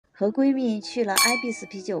和闺蜜去了艾比斯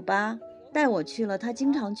啤酒吧，带我去了她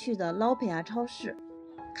经常去的ロビア超市，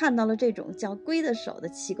看到了这种叫龟的手的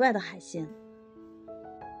奇怪的海鲜。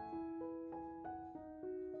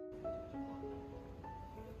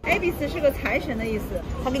艾比斯是个财神的意思，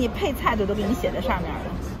他给你配菜的都给你写在上面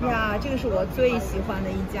了。呀，这个是我最喜欢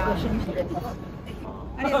的一家生啤店。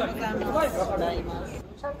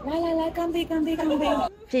来，干杯！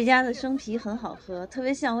这家的生啤很好喝，特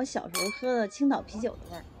别像我小时候喝的青岛啤酒的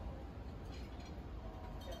味儿。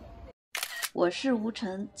我是吴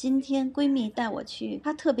晨，今天闺蜜带我去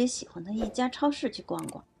她特别喜欢的一家超市去逛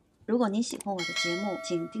逛。如果您喜欢我的节目，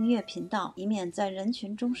请订阅频道，以免在人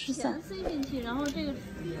群中失散。塞进去，然后这个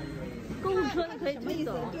购物车你可以推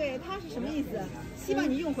走。对，它是什么意思？希望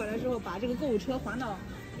你用回来之后把这个购物车还到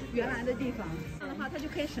原来的地方，这样的话它就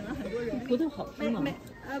可以省了很多人。骨头好吃吗？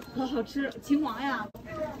好吃，秦王呀。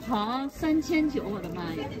好，3900，我的妈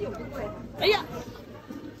呀！3900不贵。哎呀，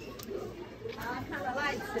看到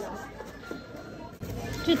赖气了。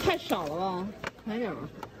这太少了吧？快点吧。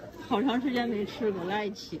好长时间没吃过赖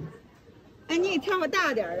气。哎，你给挑个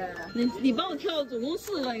大点的。你帮我挑，总共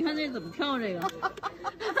4个，你看这怎么挑这个？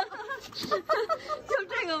就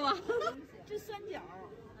这个吧。这3角，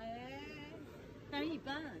哎，但是一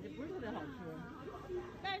般，这不是特别好吃，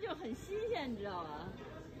但是就很新鲜，你知道吧？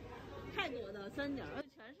泰国的3角，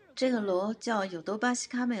全是。这个楼叫有多巴西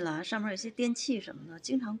卡梅拉，上面有些电器什么的，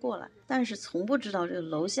经常过来，但是从不知道这个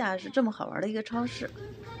楼下是这么好玩的一个超市。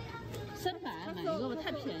300买一个吧，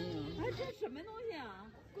太便宜了。哎，这是什么东西啊？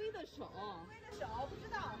龟的手，不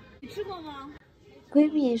知道。你吃过吗？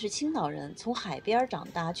闺蜜是青岛人，从海边长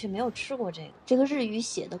大，却没有吃过这个。这个日语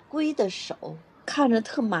写的龟的手，看着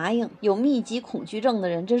特麻硬，有密集恐惧症的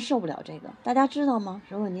人真受不了这个。大家知道吗？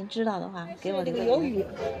如果您知道的话，给我留个鱿鱼。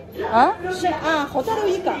啊？是啊，好大的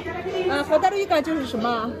一个。好大的一个就是什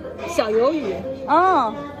么小鱿鱼。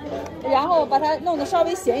啊。然后把它弄得稍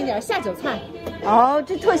微咸一点，下酒菜。哦，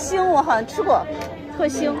这特腥，我好像吃过，特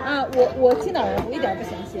腥啊！我青岛人，我一点不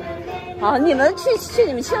嫌腥。啊，你们去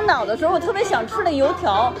你们青岛的时候，我特别想吃那油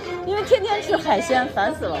条，因为天天吃海鲜，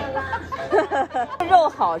烦死了。肉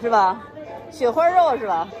好是吧？雪花肉是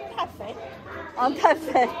吧？太肥。啊，太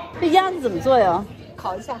肥。这鸭子怎么做呀？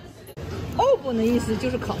烤一下。oven 的意思就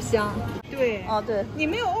是烤箱。对。哦，对。你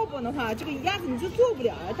没有 oven 的话，这个鸭子你就做不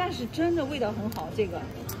了了。但是真的味道很好，这个。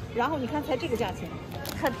然后你看才这个价钱，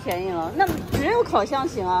太便宜了。那只有烤箱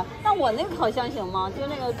行啊？那我那个烤箱行吗？就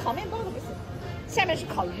那个烤面包的不行，下面是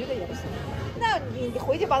烤鱼的也不行。那你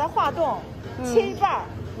回去把它化冻，切一半，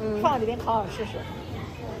放里面烤好试试。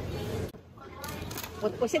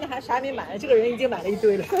我现在还啥也没买，这个人已经买了一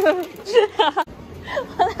堆了。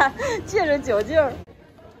我俩借着酒劲儿。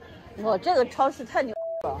我这个超市太牛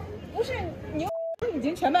了。不是牛，已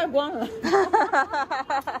经全卖光了。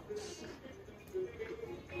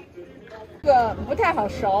这个不太好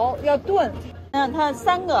熟，要炖。它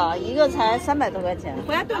3个，一个才300多块钱。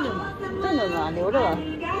回家炖炖吧，炖吧，留着吧。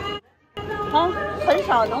啊，很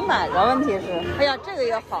少能买着，问题是，哎呀，这个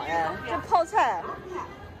也好哎，这泡菜，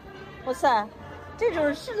哇塞，这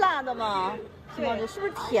种是辣的吗？对，是不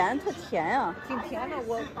是甜？特甜呀。挺甜的，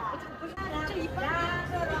我不是这一般，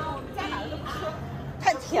我们家哪个都不吃。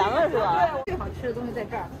太甜了是吧？对，最好吃的东西在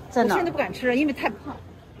这儿。在哪？我现在不敢吃了，因为太胖。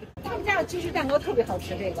他们家的芝士蛋糕特别好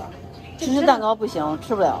吃，这个。芝士蛋糕不行，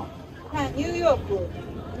吃不了。看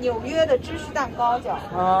纽约的芝士蛋糕叫。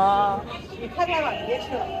啊。你开开吧，你别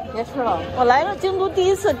吃了。别吃了。我来了京都，第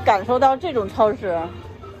一次感受到这种超市，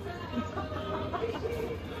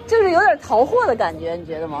就是有点淘货的感觉，你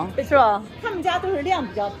觉得吗？是吧？他们家都是量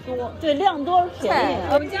比较多，对，量多便宜。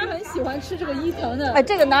我们家很喜欢吃这个伊藤的。哎，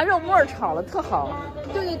这个拿肉末炒了特好。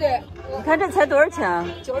对对。你看这才多少钱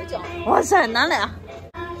？99。哇塞，拿俩。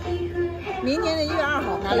明年的1月2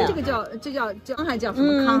号，这叫江还叫什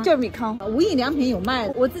么康？就是米康，无印良品有卖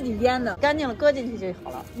的，我自己腌的，干净了搁进去就好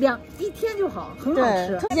了，1天就好，很好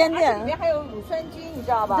吃。鲜店里面还有乳酸菌，你知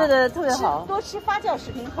道吧？对对，特别好。多吃发酵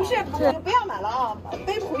食品。不是，不要买了啊，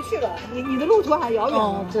背不回去了，你的路途还遥远。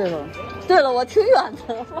哦，对了，我挺远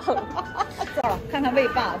的。看看味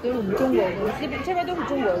霸，都是我们中国的东西，这边都是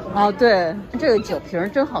中国的东西。哦，对，这个酒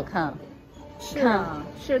瓶真好看。是啊，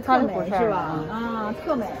是特美是吧？啊，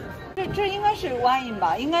特美。这应该是 wine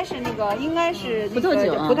吧？应该是葡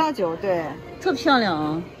萄酒，对，特漂亮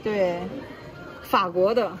啊。对，法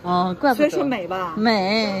国的。哦，怪不得。所以说美吧？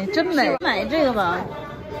美，真美。买这个吧。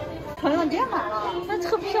朋友，别买了，那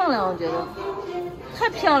特漂亮，我觉得，太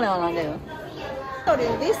漂亮了这个。到底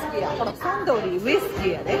whisky 啊，三斗里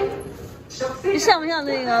whisky 的。像不像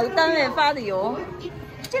那个单位发的油？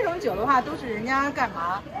这种酒的话，都是人家干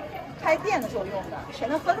嘛？开店的时候用的，谁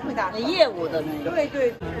能喝那么大？业务的那个。对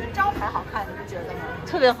对，招牌好看，你不觉得吗？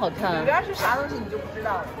特别好看。里边是啥东西你就不知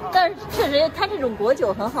道了。但是确实，它这种果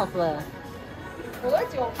酒很好喝呀。果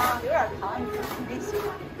酒嘛，有点糖，你肯定喜欢。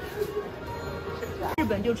是不是？日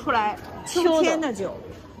本就出来秋天的酒，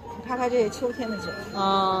你看看这些秋天的酒。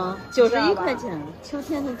91块钱，秋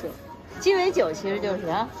天的酒，鸡尾酒其实就是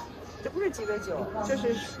啊。这不是鸡尾酒，这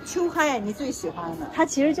是秋嗨，你最喜欢的。它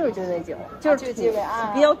其实就是鸡尾酒，就是鸡尾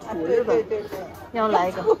啊，比较土日本。对。要来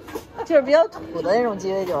一个，就是比较土的那种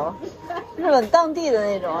鸡尾酒，日本当地的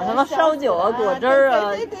那种什么烧酒啊、果汁儿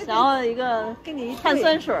啊，然后一个碳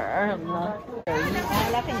酸水儿什么的。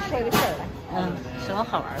来跟你说一个事儿来。什么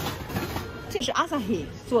好玩的？这是阿萨希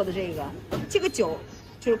做的这个酒，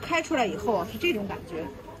就是开出来以后是这种感觉，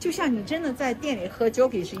就像你真的在店里喝酒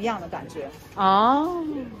给是一样的感觉。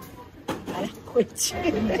来回去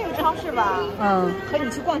这个超市吧，和你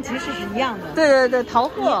去逛集市是一样的。对，淘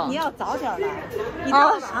货。你要早点来，你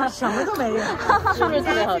到哪什么都没有。是不是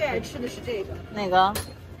特别好吃？最爱吃的是这个。哪个？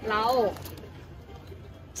老藕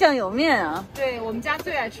酱油面啊。对，我们家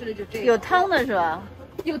最爱吃的就这个。有汤的是吧？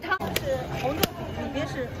有汤是红豆，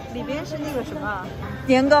里边是那个什么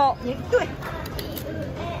年糕。对。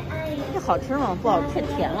这好吃吗？不好吃，太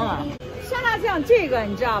甜了吧？沙拉酱这个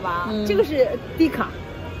你知道吧？这个是低卡。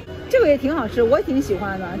这个也挺好吃，我也挺喜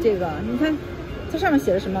欢的。这个你看，它上面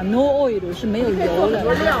写的什么 ？No oil 是没有油的。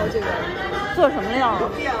料这个做什么料？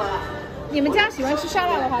你们家喜欢吃沙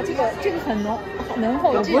拉的话，这个很浓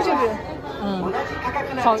厚。不是，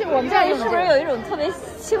好。这我们家是不是有一种特别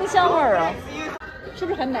清香味儿啊？是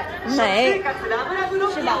不是很美？美，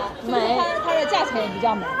是吧？美。它的价钱也比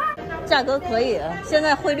较美，价格可以。现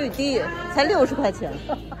在汇率低，才60块钱。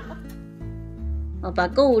把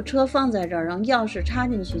购物车放在这儿，让钥匙插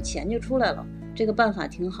进去，钱就出来了。这个办法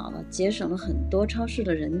挺好的，节省了很多超市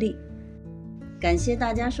的人力。感谢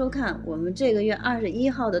大家收看，我们这个月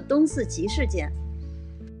21号的东四集市见。